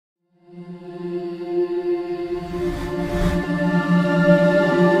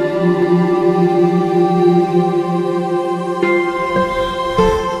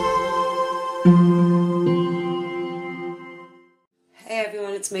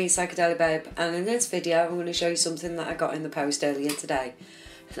me, Psychedelic Babe, and in this video I'm going to show you something that I got in the post earlier today.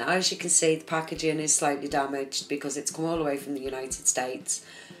 Now, as you can see, the packaging is slightly damaged because it's come all the way from the United States,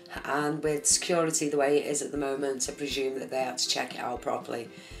 and with security the way it is at the moment, I presume that they had to check it out properly.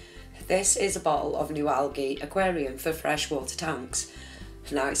 This is a bottle of Nualgi Aquarium for freshwater tanks.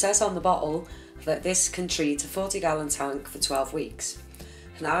 Now, it says on the bottle that this can treat a 40-gallon tank for 12 weeks.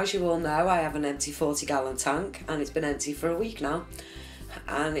 Now, as you all know, I have an empty 40-gallon tank and it's been empty for a week now,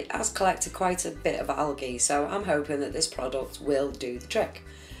 and it has collected quite a bit of algae, so I'm hoping that this product will do the trick.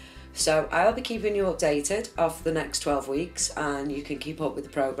 So I'll be keeping you updated of the next 12 weeks and you can keep up with the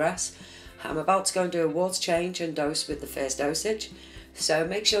progress. I'm about to go and do a water change and dose with the first dosage, so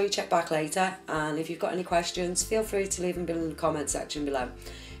make sure you check back later, and if you've got any questions, feel free to leave them in the comment section below.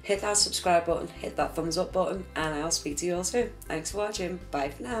 Hit that subscribe button, hit that thumbs up button, and I'll speak to you all soon. Thanks for watching. Bye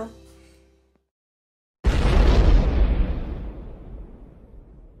for now.